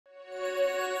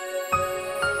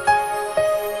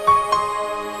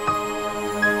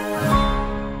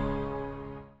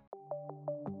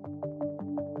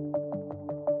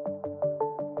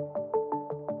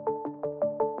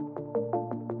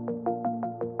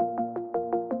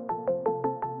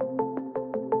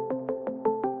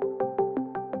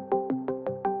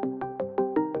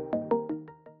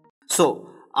So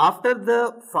after the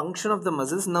function of the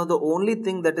muscles, now the only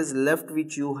thing that is left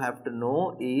which you have to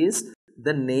know is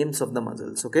the names of the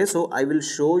muscles. Okay, so I will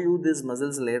show you these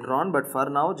muscles later on, but for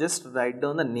now just write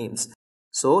down the names.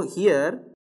 So here,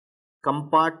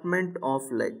 compartment of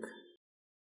leg.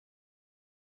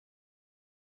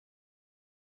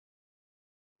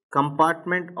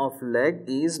 Compartment of leg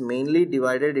is mainly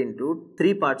divided into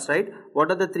three parts, right? What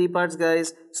are the three parts,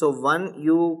 guys? So one,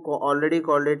 you already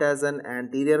called it as an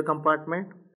anterior compartment,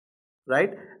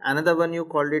 right? Another one you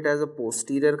called it as a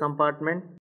posterior compartment.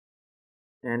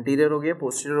 Anterior हो गया,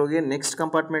 posterior हो गया. Next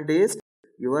compartment is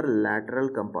your lateral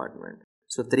compartment.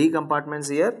 So three compartments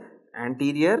here: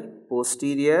 anterior,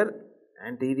 posterior,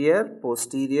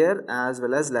 as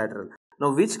well as lateral.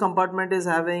 Now which compartment is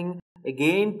having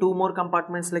again two more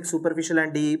compartments like superficial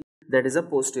and deep? That is a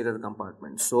posterior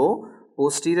compartment. So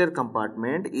posterior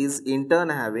compartment is in turn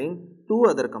having two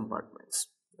other compartments.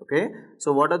 Okay,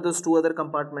 so what are those two other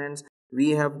compartments?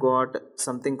 We have got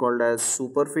something called as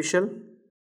superficial.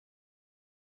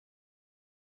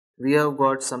 We have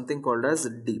got something called as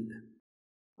deep.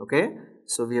 Okay,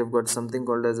 so we have got something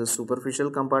called as a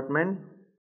superficial compartment.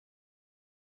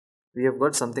 We have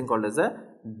got something called as a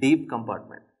deep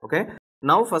compartment. Okay,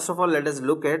 now first of all let us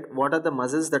look at what are the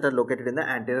muscles that are located in the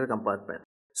anterior compartment.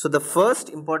 So the first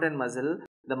important muscle,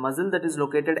 the muscle that is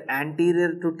located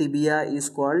anterior to tibia, is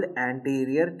called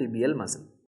anterior tibial muscle.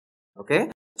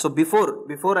 Okay, so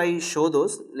before I show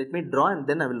those, let me draw and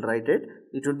then I will write it.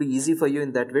 It would be easy for you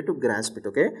in that way to grasp it.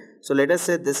 Okay, so let us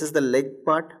say this is the leg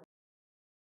part,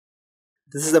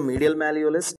 this is the medial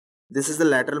malleolus, this is the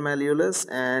lateral malleolus,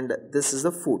 and this is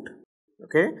the foot.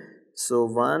 Okay, so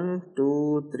 1,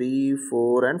 2, 3,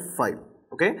 4 and 5.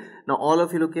 Okay, now all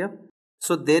of you look here.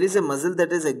 So there is a muscle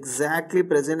that is exactly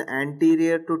present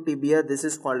anterior to tibia. This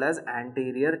is called as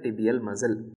anterior tibial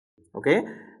muscle. Okay,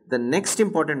 the next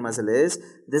important muscle is,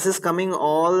 this is coming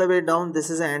all the way down.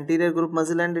 This is an anterior group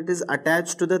muscle and it is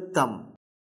attached to the thumb,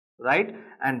 right?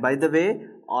 And by the way,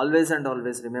 always and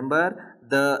always remember,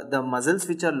 the muscles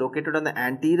which are located on the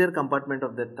anterior compartment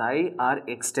of the thigh are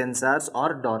extensors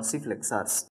or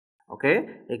dorsiflexors. Okay,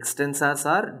 extensors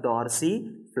are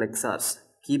dorsiflexors.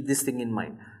 Keep this thing in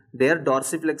mind. They are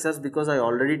dorsiflexors because I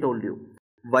already told you.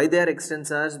 Why they are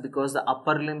extensors? Because the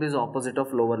upper limb is opposite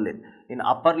of lower limb. In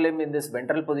upper limb, in this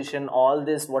ventral position, all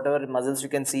this whatever muscles you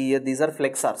can see here, these are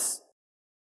flexors.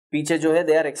 Piche jo hai,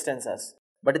 they are extensors.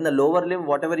 But in the lower limb,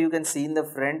 whatever you can see in the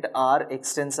front are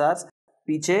extensors,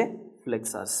 piche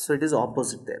flexors. So it is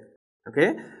opposite there.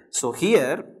 Okay. So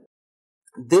here,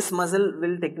 this muscle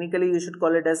will technically, you should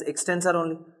call it as extensor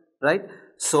only, right?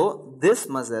 So this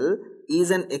muscle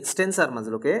is an extensor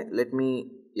muscle. Okay,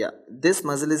 this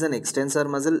muscle is an extensor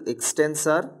muscle,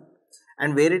 extensor,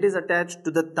 and where it is attached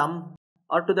to the thumb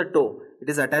or to the toe, it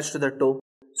is attached to the toe.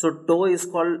 So toe is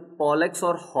called pollex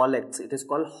or hallux. It is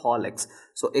called hallux.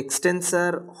 So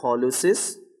extensor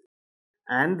hallucis,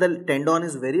 and the tendon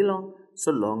is very long,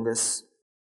 so longus.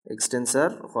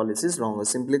 Extensor hallucis longus,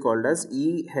 simply called as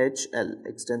EHL,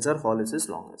 extensor hallucis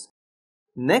longus.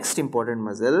 Next important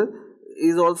muscle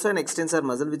is also an extensor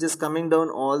muscle which is coming down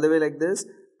all the way like this,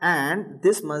 and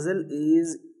this muscle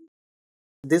is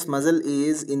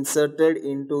inserted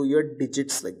into your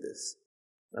digits like this.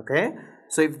 Okay,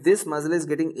 so if this muscle is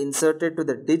getting inserted to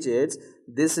the digits,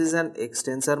 this is an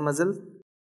extensor muscle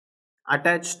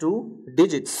attached to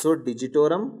digits, so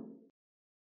digitorum,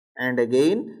 and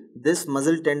again this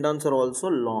muscle tendons are also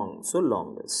long, so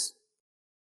longus.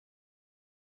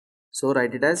 So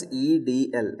write it as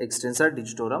EDL, Extensor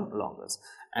Digitorum Longus.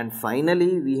 And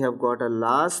finally we have got a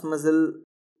last muscle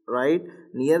right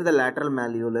near the lateral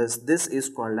malleolus. This is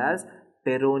called as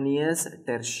Peroneus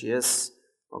Tertius.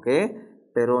 Okay,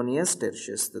 Peroneus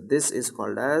Tertius. So this is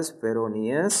called as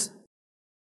Peroneus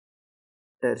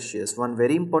Tertius. One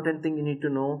very important thing you need to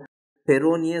know,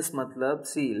 peroneus matlab,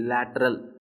 see,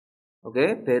 lateral.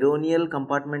 Okay, peroneal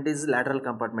compartment is lateral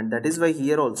compartment. That is why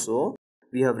here also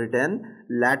we have written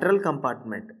lateral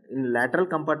compartment. In lateral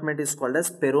compartment is called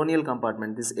as peroneal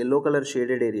compartment. This yellow color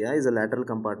shaded area is a lateral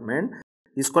compartment.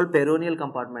 Is called peroneal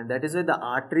compartment. That is why the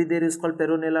artery there is called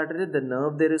peroneal artery, the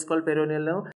nerve there is called peroneal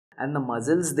nerve, and the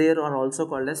muscles there are also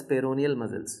called as peroneal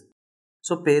muscles.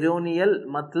 So peroneal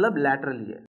matlab lateral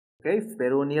here. Okay, if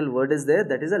peroneal word is there,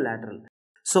 that is a lateral.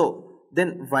 So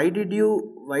then why did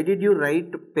you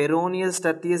write Peroneus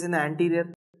Tertius in the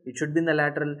anterior? It should be in the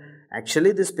lateral.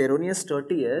 Actually this Peroneus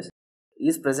Tertius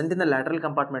is present in the lateral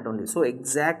compartment only. So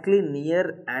exactly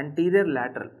near anterior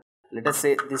lateral. Let us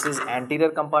say this is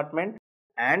anterior compartment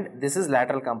and this is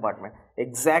lateral compartment.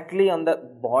 Exactly on the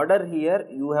border here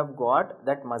you have got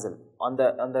that muscle on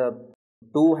the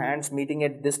two hands meeting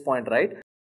at this point, right?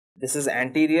 This is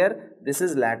anterior, this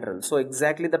is lateral. So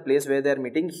exactly the place where they are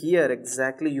meeting, here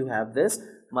exactly you have this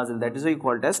muscle. That is why you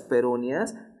call it as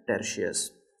peroneus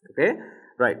tertius. Okay,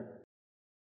 right.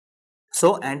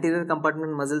 So anterior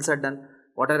compartment muscles are done.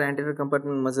 What are anterior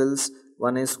compartment muscles?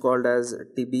 One is called as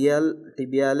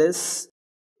tibialis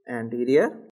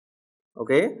anterior.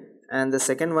 Okay, and the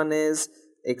second one is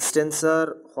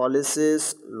extensor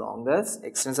hallucis longus.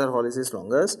 Extensor hallucis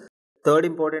longus. Third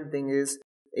important thing is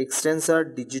extensor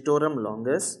digitorum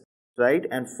longus, right?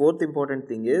 And fourth important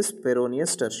thing is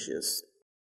peroneus tertius.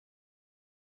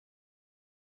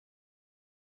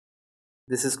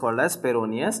 This is called as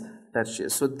peroneus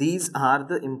tertius. So these are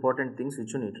the important things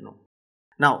which you need to know.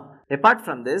 Now, apart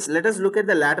from this, let us look at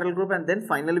the lateral group and then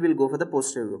finally we'll go for the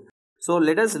posterior group. So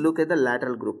let us look at the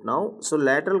lateral group now. So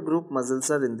lateral group muscles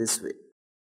are in this way,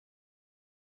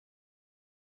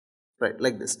 right,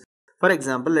 like this. For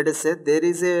example, let us say there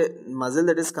is a muscle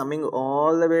that is coming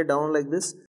all the way down like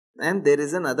this, and there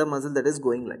is another muscle that is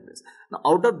going like this. Now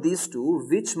out of these two,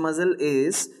 which muscle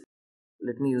is,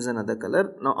 let me use another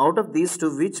color. Now out of these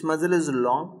two, which muscle is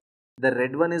long? The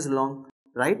red one is long,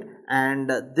 right?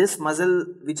 And this muscle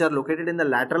which are located in the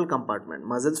lateral compartment,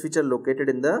 muscles which are located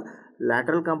in the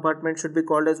lateral compartment should be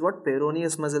called as what?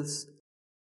 Peroneus muscles.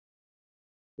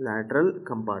 Lateral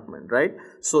compartment, right?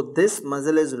 So this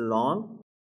muscle is long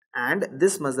and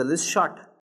this muscle is short.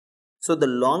 So the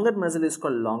longer muscle is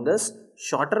called longus,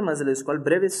 shorter muscle is called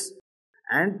brevis.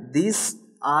 And these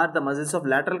are the muscles of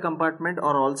lateral compartment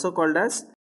are also called as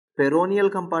peroneal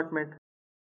compartment.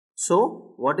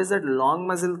 So what is that long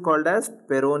muscle called as?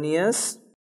 Peroneus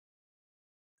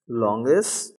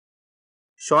longus.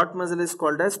 Short muscle is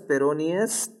called as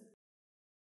peroneus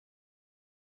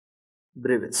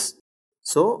brevis.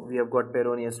 So we have got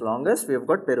peroneus longus, we have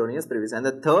got peroneus brevis, and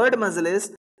the third muscle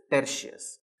is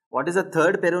tertius. What is the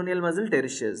third peroneal muscle?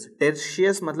 Tertius.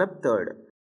 Tertius matlab third.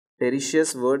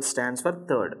 Tertius word stands for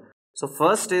third. So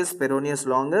first is peroneus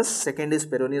longus, second is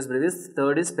peroneus brevis,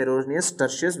 third is peroneus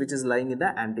tertius, which is lying in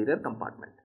the anterior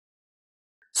compartment.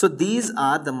 So these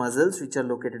are the muscles which are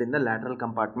located in the lateral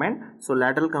compartment. So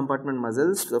lateral compartment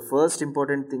muscles, the first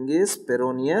important thing is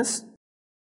peroneus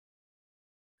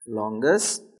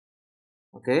longus.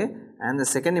 Okay, and the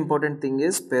second important thing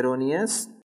is peroneus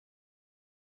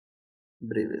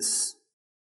brevis.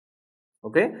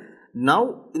 Okay,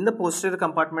 now in the posterior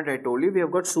compartment I told you we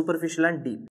have got superficial and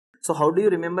deep. So how do you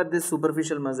remember these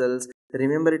superficial muscles?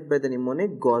 Remember it by the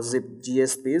mnemonic 𝐒𝐲𝐫.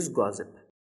 GSP is 𝐒𝐲𝐫.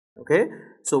 Okay,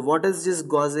 so what is this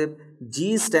𝐒𝐲𝐫?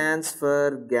 G stands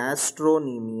for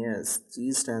gastrocnemius.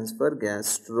 G stands for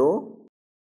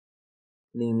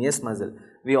gastrocnemius muscle.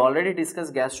 We already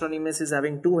discussed gastrocnemius is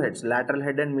having two heads, lateral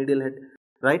head and medial head,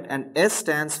 right? And S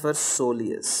stands for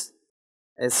Soleus.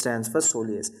 S stands for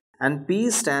Soleus. And P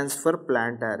stands for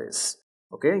Plantaris.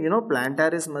 Okay, you know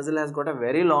Plantaris muscle has got a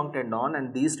very long tendon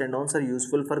and these tendons are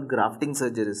useful for grafting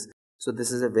surgeries. So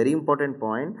this is a very important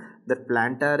point, that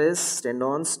Plantaris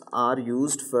tendons are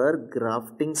used for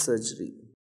grafting surgery.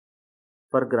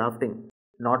 For grafting.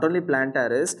 Not only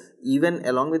Plantaris, even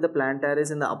along with the Plantaris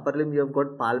in the upper limb you have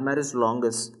got Palmaris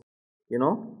longus. You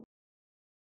know,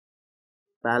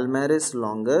 Palmaris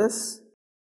longus.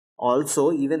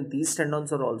 Also, even these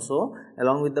tendons are also,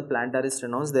 along with the Plantaris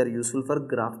tendons, they are useful for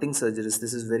grafting surgeries.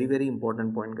 This is very, very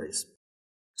important point, guys.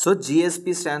 So,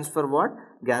 GSP stands for what?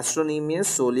 Gastrocnemius,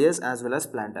 Soleus as well as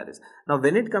Plantaris. Now,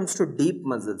 when it comes to deep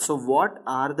muscles, so what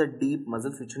are the deep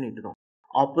muscles which you need to know?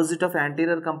 Opposite of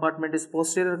anterior compartment is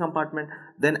posterior compartment.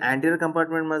 Then anterior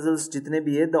compartment muscles, jitne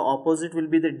bhi hai, the opposite will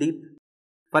be the deep.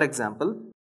 For example,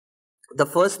 the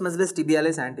first muscle is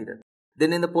tibialis anterior.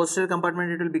 Then in the posterior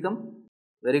compartment it will become,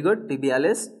 very good,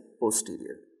 tibialis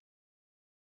posterior.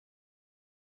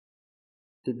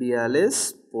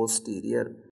 Tibialis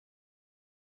posterior.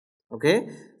 Okay.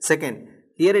 Second,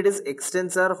 here it is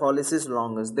extensor hallucis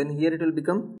longus. Then here it will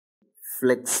become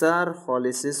flexor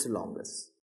hallucis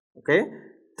longus. Okay.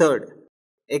 Third,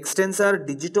 extensor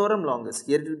digitorum longus.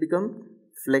 Here it will become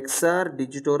flexor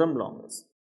digitorum longus.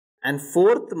 And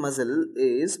fourth muscle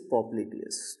is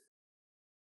popliteus.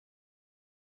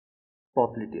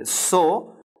 Popliteus.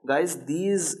 So, guys,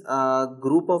 these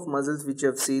group of muscles which you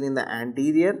have seen in the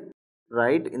anterior,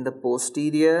 right, in the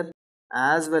posterior,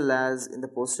 as well as in the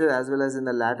posterior, as well as in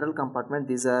the lateral compartment,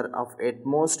 these are of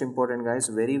utmost important, guys.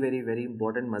 Very, very, very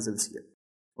important muscles here.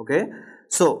 Okay.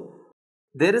 So,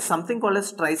 there is something called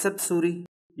as triceps suri.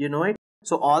 You know it.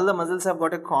 So, all the muscles have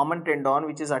got a common tendon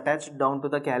which is attached down to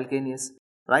the calcaneus,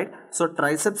 right? So,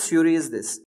 triceps suri is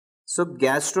this. So,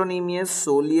 gastrocnemius,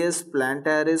 Soleus,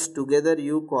 Plantaris, together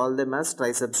you call them as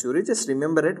triceps suri. Just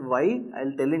remember it. Why?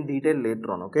 I'll tell in detail later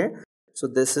on. Okay. So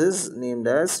this is named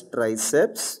as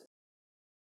triceps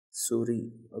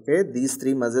suri. Okay, these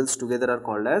three muscles together are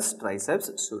called as triceps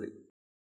suri.